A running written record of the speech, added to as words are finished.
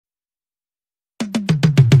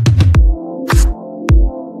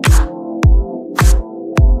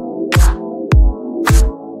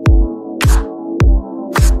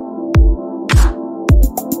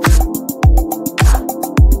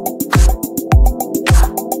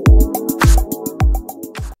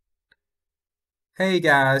Hey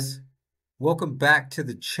guys, welcome back to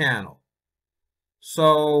the channel.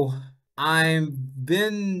 So I've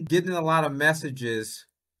been getting a lot of messages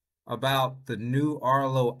about the new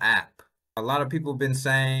Arlo app. A lot of people have been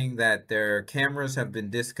saying that their cameras have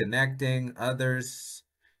been disconnecting. Others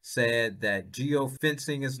said that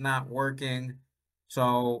geofencing is not working.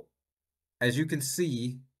 So as you can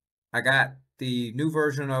see, I got the new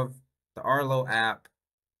version of the Arlo app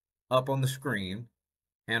up on the screen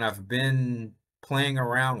and I've been playing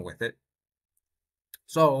around with it.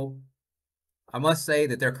 So I must say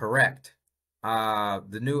that they're correct.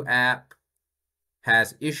 The new app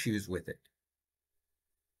has issues with it.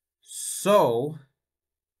 So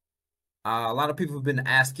a lot of people have been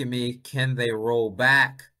asking me, can they roll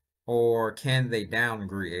back or can they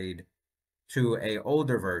downgrade to a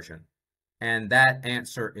older version? And that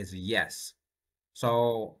answer is yes.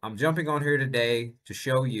 So I'm jumping on here today to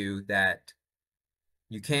show you that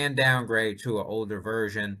you can downgrade to an older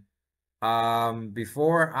version.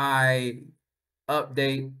 Before I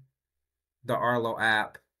update the Arlo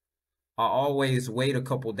app, I always wait a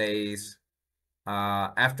couple days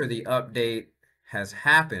after the update has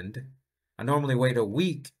happened. I normally wait a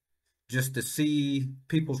week just to see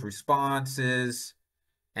people's responses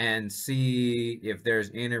and see if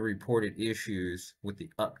there's any reported issues with the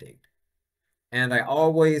update. And I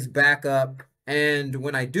always back up, and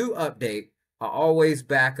when I do update, I always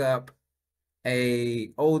back up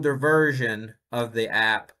a older version of the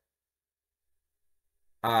app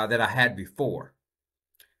that I had before.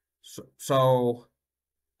 So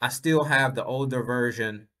I still have the older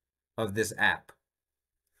version of this app.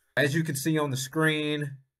 As you can see on the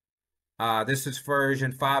screen, this is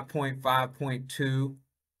version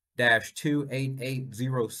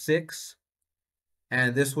 5.5.2-28806,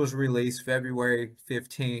 and this was released February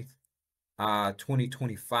 15th,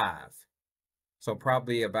 2025. So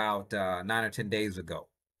probably about 9 or 10 days ago.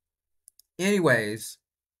 Anyways,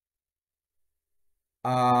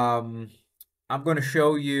 I'm going to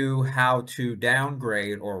show you how to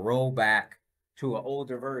downgrade or roll back to an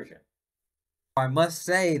older version. I must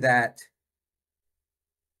say that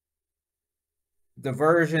the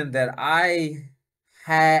version that I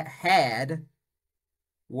had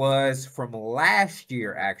was from last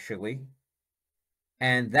year, actually,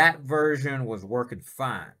 and that version was working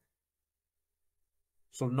fine.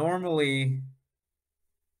 So normally,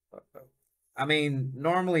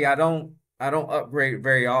 normally I don't upgrade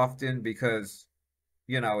very often because,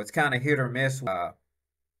 you know, it's kind of hit or miss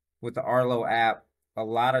with the Arlo app a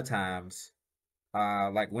lot of times,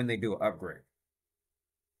 like when they do an upgrade.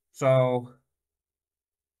 So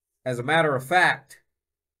as a matter of fact,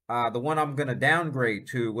 the one I'm going to downgrade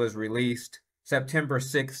to was released September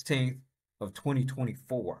 16th of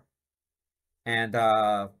 2024. And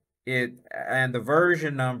the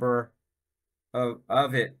version number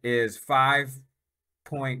of it is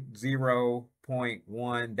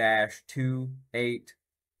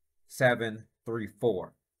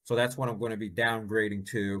 5.0.1-28734. So that's what I'm going to be downgrading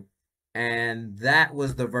to. And that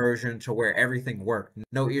was the version to where everything worked.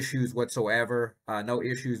 No issues whatsoever. No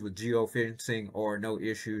issues with geofencing or no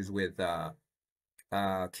issues with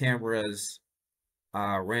cameras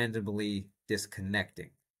randomly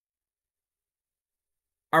disconnecting.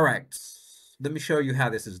 All right, let me show you how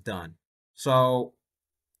this is done. So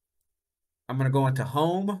I'm going to go into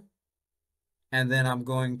Home, and then I'm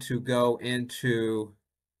going to go into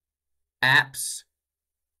Apps.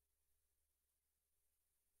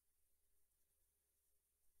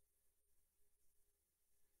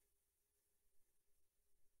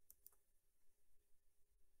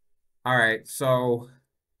 All right, so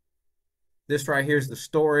this right here is the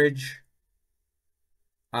storage.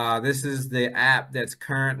 This is the app that's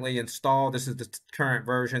currently installed. This is the current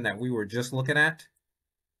version that we were just looking at.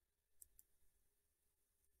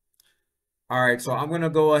 All right, so I'm going to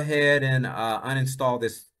go ahead and uninstall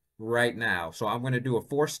this right now. So I'm going to do a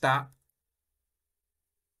force stop.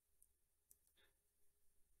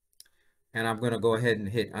 And I'm going to go ahead and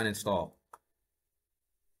hit uninstall.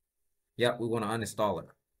 Yep, we want to uninstall it.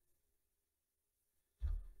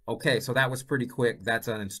 Okay, so that was pretty quick. That's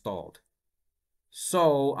uninstalled.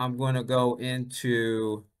 So I'm going to go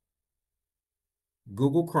into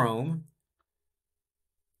Google Chrome.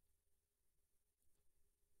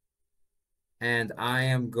 And I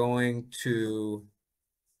am going to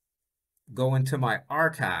go into my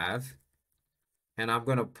archive. And I'm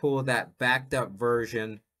going to pull that backed up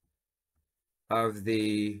version of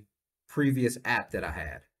the previous app that I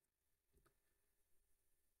had.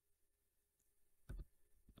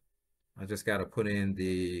 I just got to put in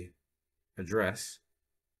the address.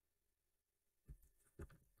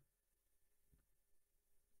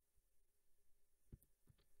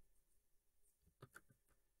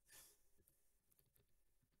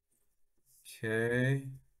 Okay.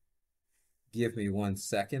 Give me 1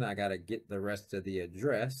 second. I got to get the rest of the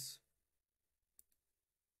address.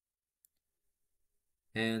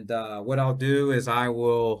 And what I'll do is I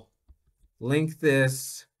will link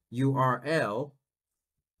this URL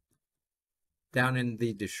down in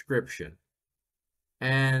the description.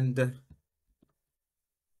 And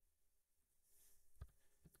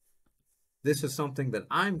this is something that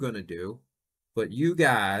I'm going to do, but you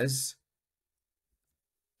guys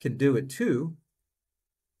can do it too.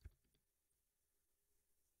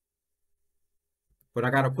 But I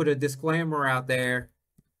got to put a disclaimer out there.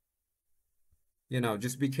 You know,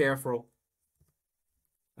 just be careful.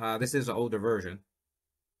 This is an older version.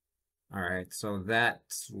 All right, so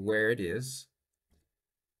that's where it is.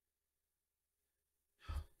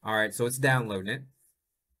 All right, so it's downloading it.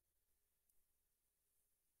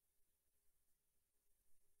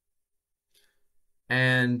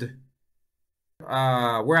 And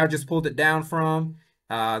where I just pulled it down from,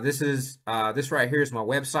 this right here is my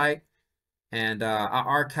website. And I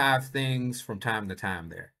archive things from time to time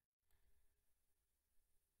there.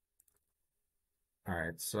 All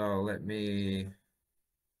right, so let me...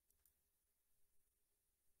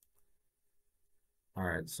 All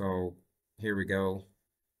right, so here we go.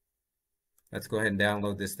 Let's go ahead and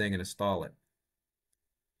download this thing and install it.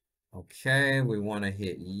 Okay, we want to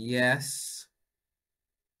hit yes.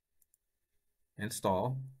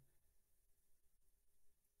 Install.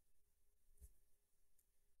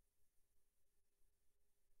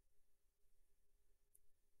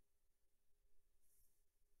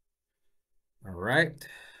 All right.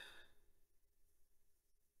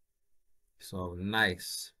 So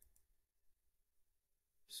nice.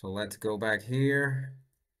 So let's go back here.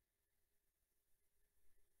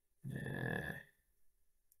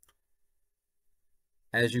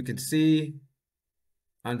 As you can see,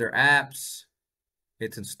 under apps,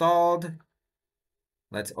 it's installed.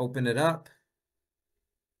 Let's open it up.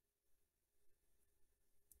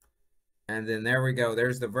 And then there we go.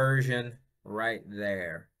 There's the version right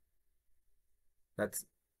there. That's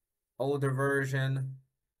older version.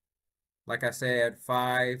 Like I said,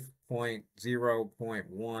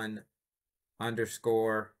 5.0.1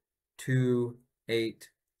 underscore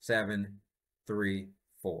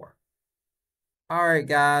 28734. All right,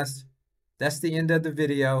 guys. That's the end of the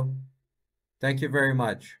video. Thank you very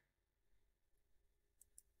much.